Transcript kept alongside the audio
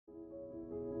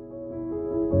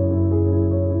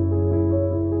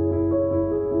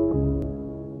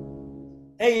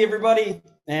Hey everybody,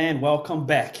 and welcome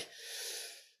back.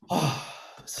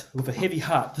 With a heavy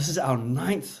heart, this is our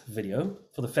 9th video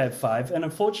for the Fab Five, and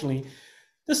unfortunately,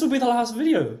 this will be the last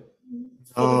video.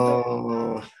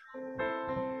 Oh,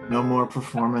 no more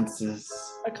performances.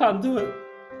 I can't do it.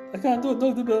 I can't do it,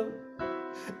 Dr. Bell.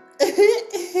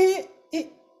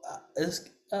 Is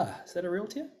that a real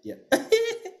tear? Yeah.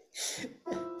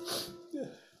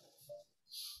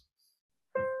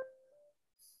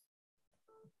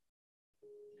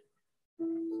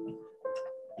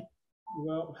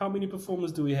 Well, how many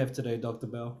performers do we have today, Dr.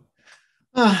 Bell?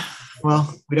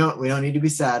 Well, we don't need to be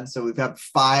sad. So we've got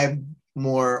 5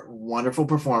 more wonderful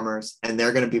performers, and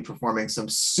they're going to be performing some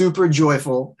super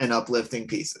joyful and uplifting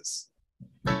pieces.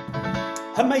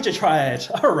 A major triad.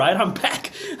 All right, I'm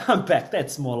back. I'm back.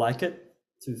 That's more like it.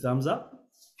 2 thumbs up.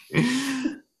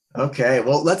 Okay,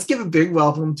 well, let's give a big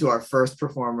welcome to our first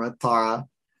performer, Tara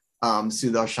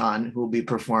Sudarshan, who will be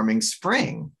performing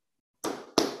Spring.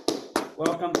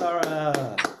 Welcome,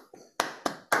 Tara.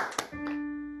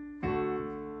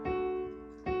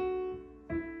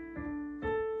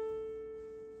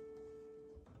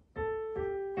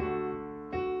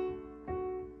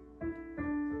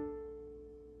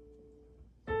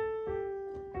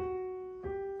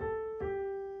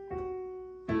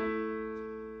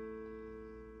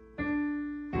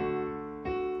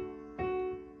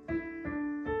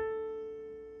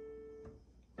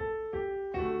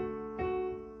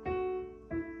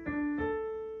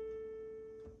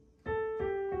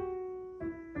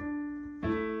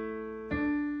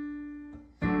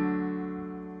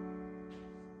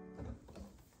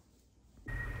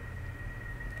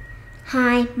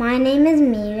 Hi, my name is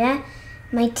Mira.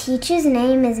 My teacher's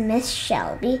name is Miss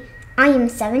Shelby. I am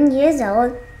 7 years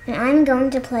old, and I'm going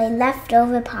to play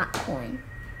Leftover Popcorn.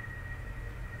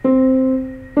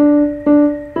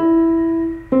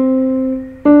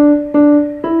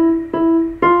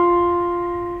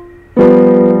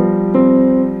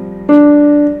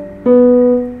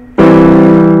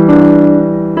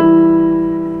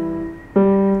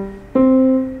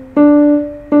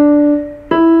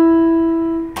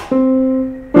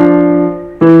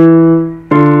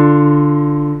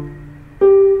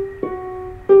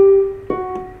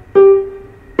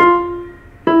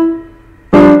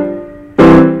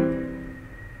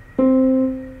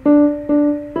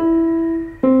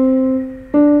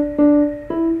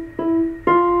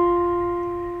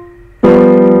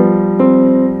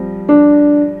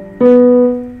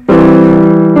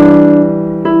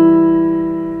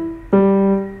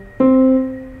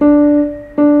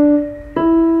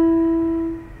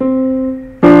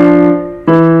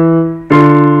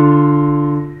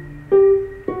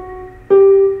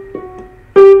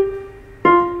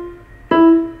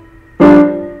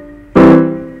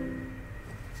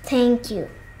 Thank you.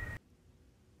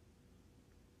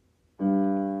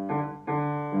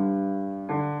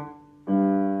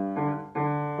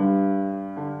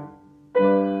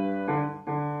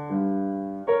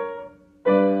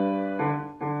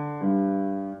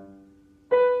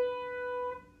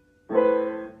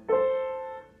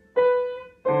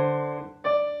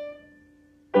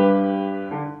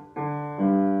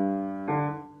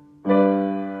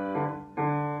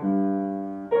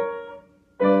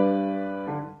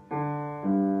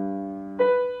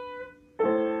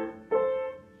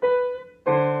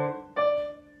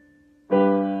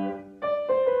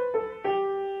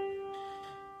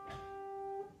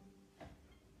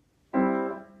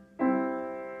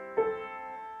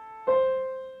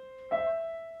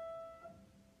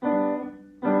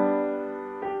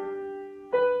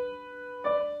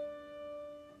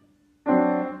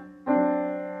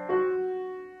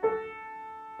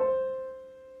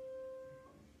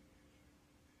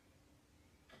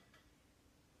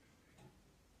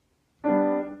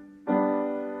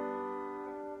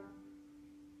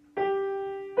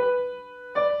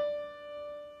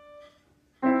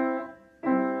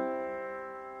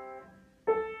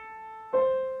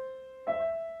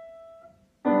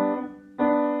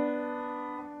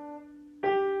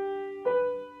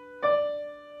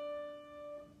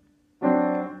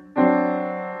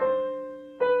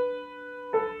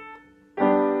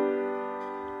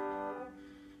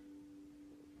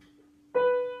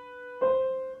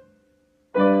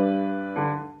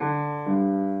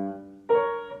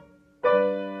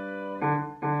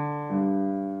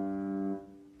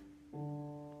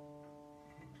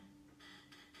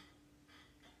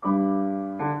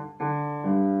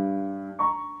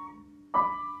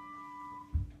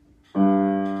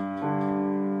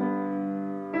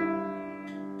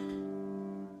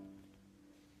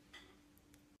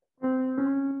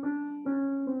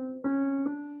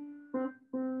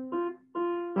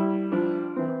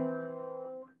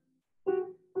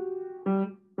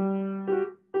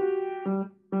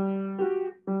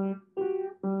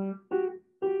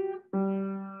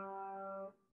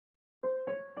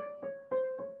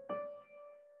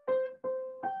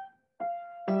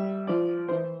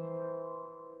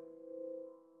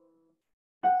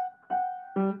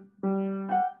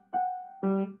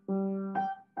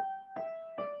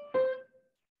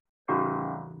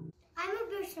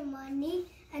 Hermione,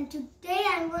 and today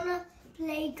I'm gonna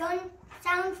play gun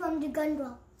sound from the gun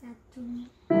drop factory.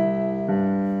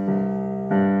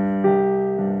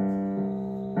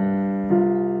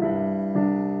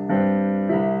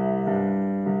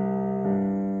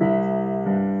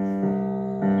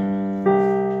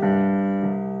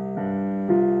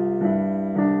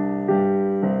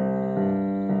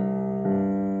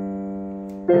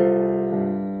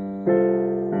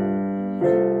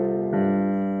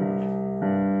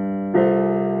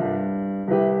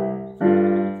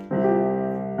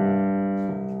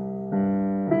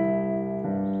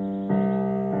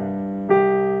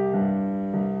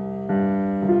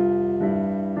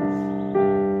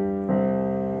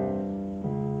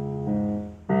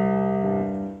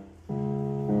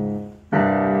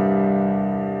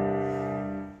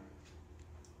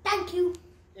 Thank you.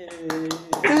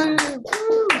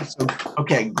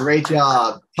 Okay, great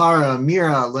job. Tara,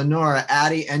 Mira, Lenora,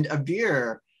 Addie, and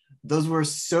Abir. Those were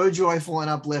so joyful and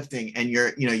uplifting. And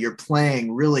your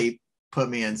playing really put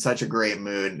me in such a great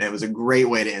mood. And it was a great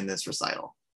way to end this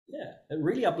recital. Yeah, it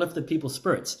really uplifted people's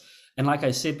spirits. And like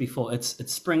I said before, it's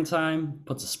springtime,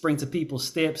 puts a spring to people's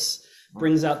steps,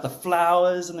 brings out the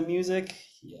flowers and the music.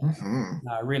 Yeah,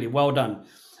 no, really well done.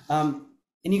 And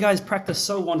you guys practice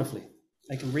so wonderfully.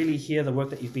 I can really hear the work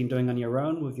that you've been doing on your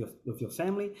own with your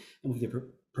family and with your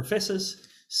professors.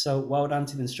 So well done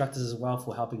to the instructors as well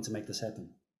for helping to make this happen.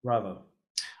 Bravo.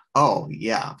 Oh,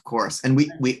 yeah, of course. And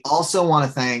we also want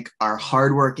to thank our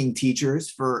hardworking teachers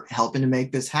for helping to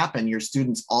make this happen. Your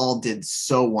students all did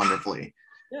so wonderfully.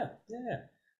 Yeah.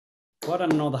 Well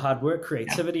done on all the hard work,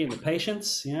 creativity, and the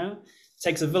patience. It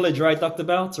takes a village, right, Dr.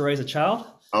 Bell, to raise a child.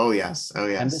 Oh yes.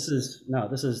 And this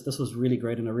was really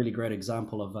great and a really great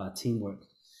example of teamwork.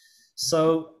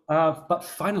 So, but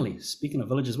finally, speaking of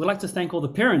villages, we'd like to thank all the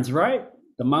parents, right?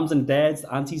 The mums and dads,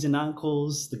 the aunties and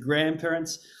uncles, the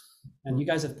grandparents, and you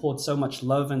guys have poured so much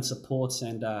love and support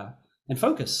and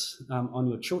focus on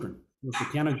your children with the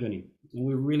piano journey, and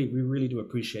we really do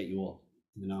appreciate you all.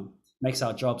 Makes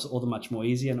our jobs all the much more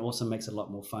easier and also makes it a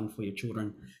lot more fun for your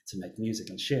children to make music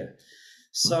and share.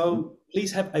 So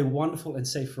please have a wonderful and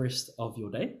safe rest of your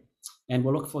day. And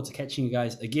we'll look forward to catching you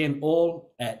guys again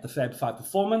all at the Fab Five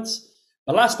performance.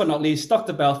 But last but not least,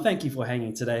 Dr. Bell, thank you for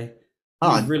hanging today.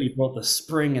 You've really brought the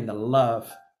spring and the love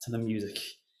to the music.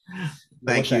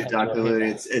 Thank you, Dr. Ludi.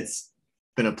 It's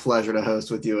been a pleasure to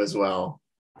host with you as well.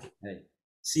 Hey,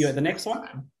 see you at the next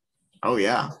one. Oh,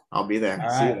 yeah. I'll be there. All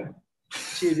See right. you there.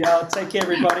 Cheers, y'all. Take care,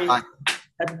 everybody. Bye.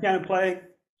 Happy piano playing.